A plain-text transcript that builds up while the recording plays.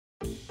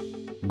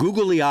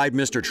Googly-eyed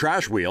Mr.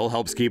 Trash Wheel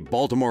helps keep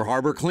Baltimore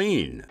Harbor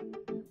clean.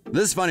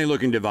 This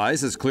funny-looking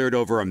device has cleared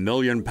over 1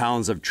 million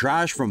pounds of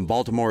trash from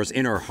Baltimore's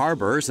inner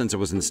harbor since it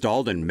was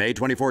installed in May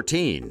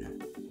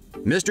 2014.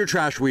 Mr.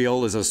 Trash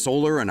Wheel is a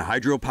solar and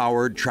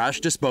hydro-powered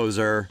trash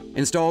disposer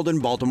installed in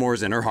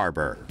Baltimore's inner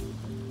harbor.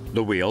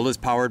 The wheel is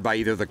powered by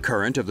either the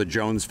current of the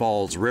Jones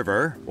Falls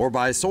River or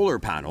by solar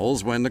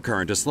panels when the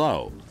current is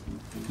slow.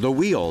 The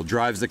wheel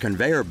drives the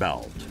conveyor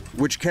belt,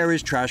 which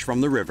carries trash from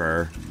the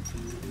river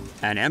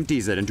and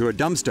empties it into a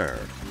dumpster.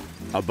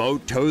 A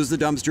boat tows the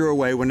dumpster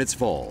away when it's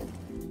full.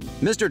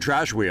 Mr.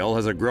 Trash Wheel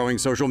has a growing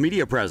social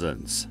media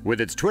presence,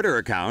 with its Twitter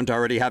account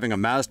already having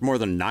amassed more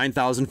than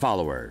 9,000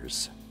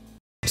 followers.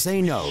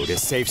 Say no to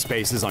safe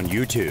spaces on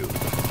YouTube.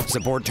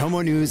 Support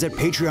TomoNews at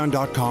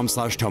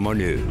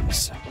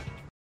patreon.com/TomoNews.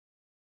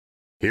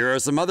 Here are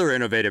some other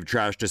innovative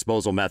trash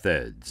disposal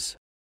methods.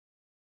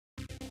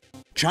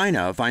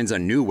 China finds a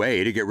new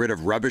way to get rid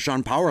of rubbish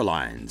on power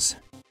lines.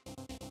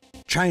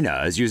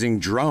 China is using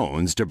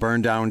drones to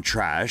burn down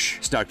trash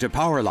stuck to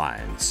power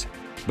lines.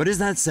 But is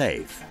that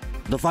safe?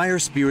 The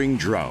fire-spewing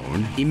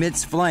drone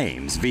emits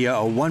flames via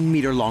a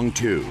 1-meter-long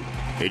tube.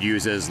 It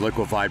uses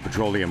liquefied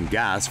petroleum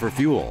gas for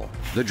fuel.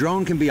 The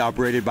drone can be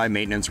operated by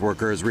maintenance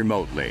workers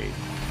remotely.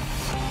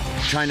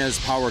 China's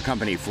power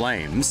company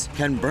Flames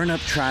can burn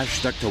up trash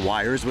stuck to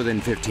wires within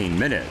 15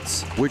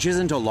 minutes, which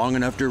isn't a long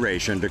enough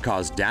duration to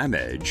cause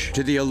damage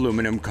to the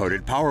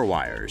aluminum-coated power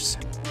wires.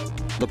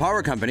 The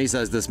power company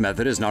says this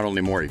method is not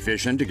only more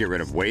efficient to get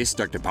rid of waste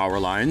stuck to power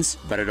lines,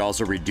 but it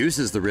also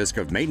reduces the risk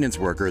of maintenance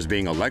workers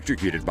being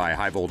electrocuted by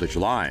high-voltage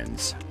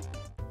lines.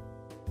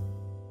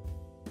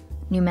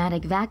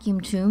 Pneumatic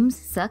vacuum tubes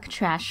suck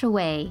trash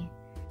away.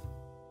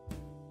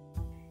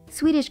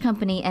 Swedish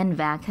company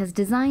NVAC has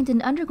designed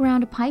an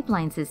underground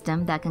pipeline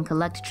system that can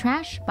collect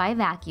trash by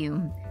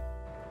vacuum.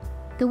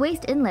 The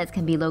waste inlets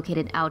can be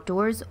located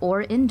outdoors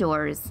or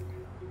indoors.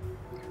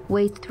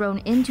 Waste thrown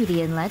into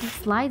the inlet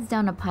slides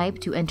down a pipe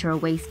to enter a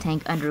waste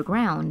tank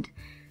underground.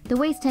 The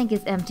waste tank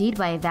is emptied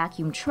by a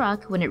vacuum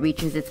truck when it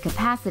reaches its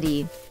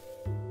capacity.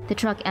 The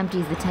truck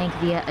empties the tank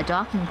via a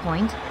docking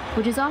point,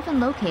 which is often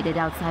located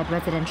outside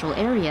residential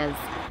areas.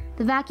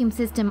 The vacuum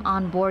system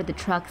on board the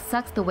truck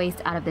sucks the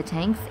waste out of the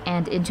tanks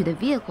and into the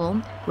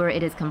vehicle, where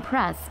it is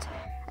compressed.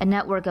 A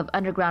network of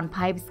underground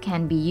pipes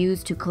can be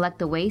used to collect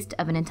the waste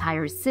of an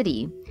entire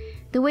city.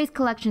 The waste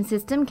collection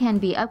system can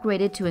be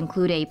upgraded to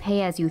include a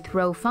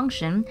pay-as-you-throw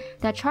function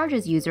that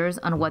charges users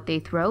on what they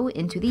throw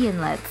into the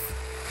inlets.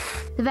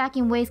 The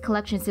vacuum waste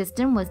collection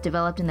system was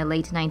developed in the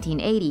late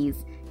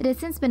 1980s. It has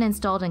since been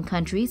installed in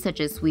countries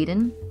such as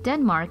Sweden,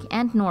 Denmark,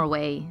 and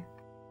Norway.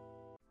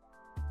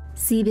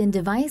 Sea bin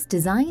device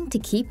designed to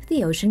keep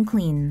the ocean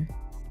clean.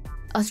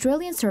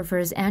 Australian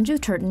surfers Andrew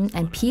Turton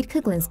and Pete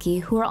Kuglinski,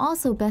 who are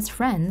also best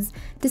friends,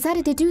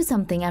 decided to do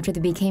something after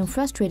they became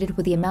frustrated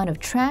with the amount of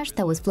trash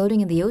that was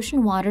floating in the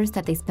ocean waters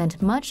that they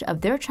spent much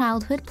of their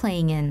childhood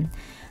playing in.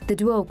 The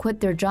duo quit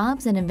their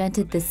jobs and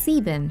invented the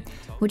sea bin,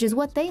 which is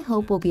what they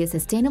hope will be a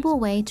sustainable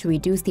way to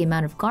reduce the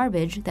amount of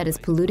garbage that is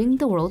polluting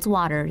the world's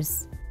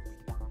waters.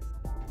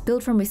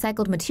 Built from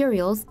recycled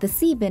materials, the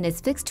sea bin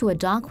is fixed to a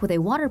dock with a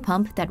water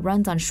pump that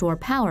runs on shore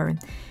power.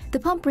 The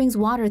pump brings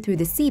water through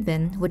the sea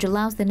bin, which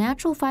allows the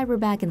natural fiber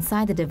bag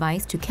inside the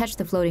device to catch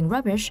the floating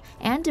rubbish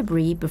and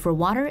debris before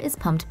water is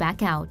pumped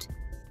back out.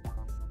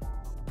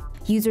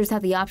 Users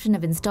have the option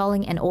of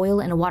installing an oil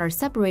and water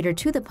separator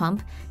to the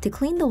pump to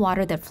clean the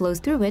water that flows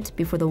through it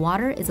before the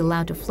water is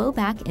allowed to flow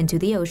back into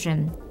the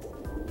ocean.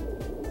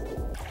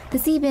 The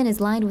sea bin is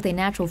lined with a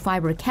natural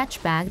fiber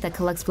catch bag that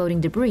collects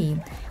floating debris.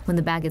 When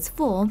the bag is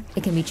full,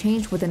 it can be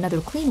changed with another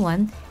clean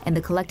one, and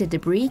the collected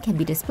debris can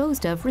be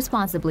disposed of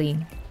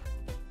responsibly.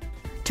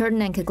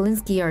 Turton and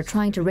Kuglinski are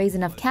trying to raise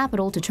enough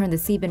capital to turn the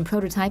sea bin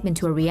prototype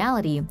into a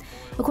reality.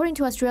 According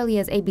to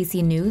Australia's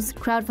ABC News,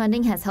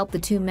 crowdfunding has helped the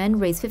two men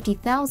raise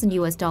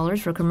 $50,000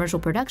 for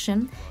commercial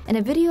production, and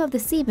a video of the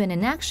sea bin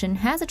in action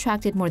has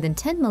attracted more than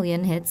 10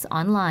 million hits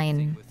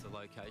online.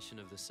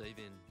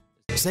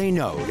 Say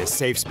no to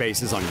safe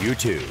spaces on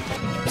YouTube.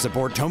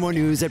 Support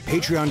TomoNews at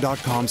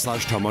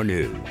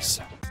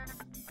patreon.com/TomoNews.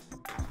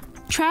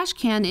 Trash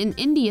can in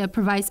India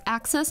provides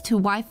access to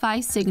Wi-Fi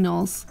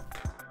signals.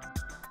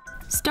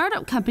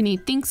 Startup company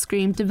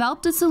ThinkScream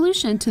developed a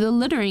solution to the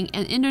littering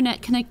and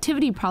internet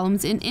connectivity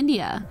problems in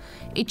India,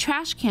 a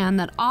trash can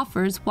that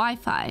offers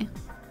Wi-Fi.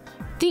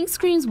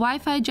 ThinkScream's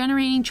Wi-Fi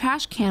generating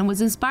trash can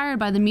was inspired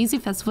by the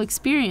music festival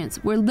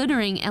experience, where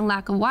littering and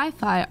lack of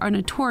Wi-Fi are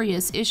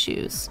notorious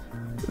issues.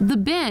 The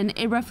bin,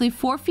 a roughly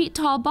 4 feet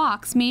tall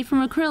box made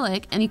from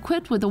acrylic and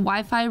equipped with a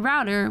Wi-Fi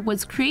router,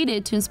 was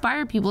created to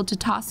inspire people to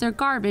toss their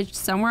garbage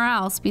somewhere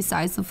else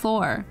besides the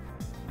floor.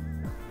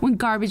 When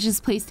garbage is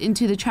placed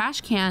into the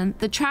trash can,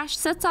 the trash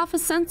sets off a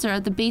sensor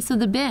at the base of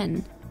the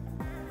bin.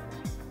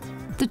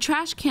 The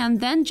trash can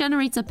then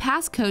generates a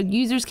passcode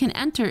users can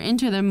enter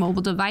into their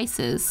mobile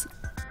devices.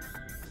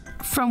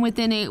 From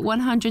within a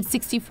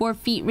 164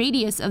 feet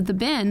radius of the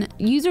bin,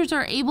 users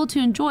are able to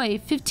enjoy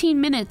 15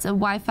 minutes of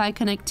Wi-Fi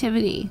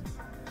connectivity.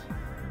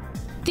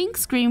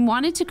 ThinkScream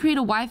wanted to create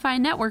a Wi-Fi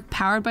network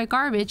powered by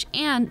garbage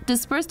and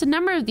dispersed a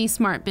number of these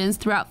smart bins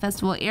throughout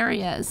festival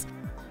areas.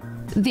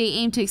 They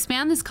aim to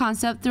expand this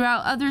concept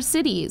throughout other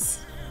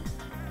cities.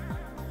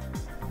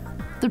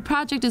 The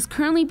project is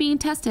currently being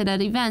tested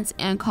at events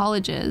and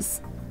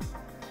colleges.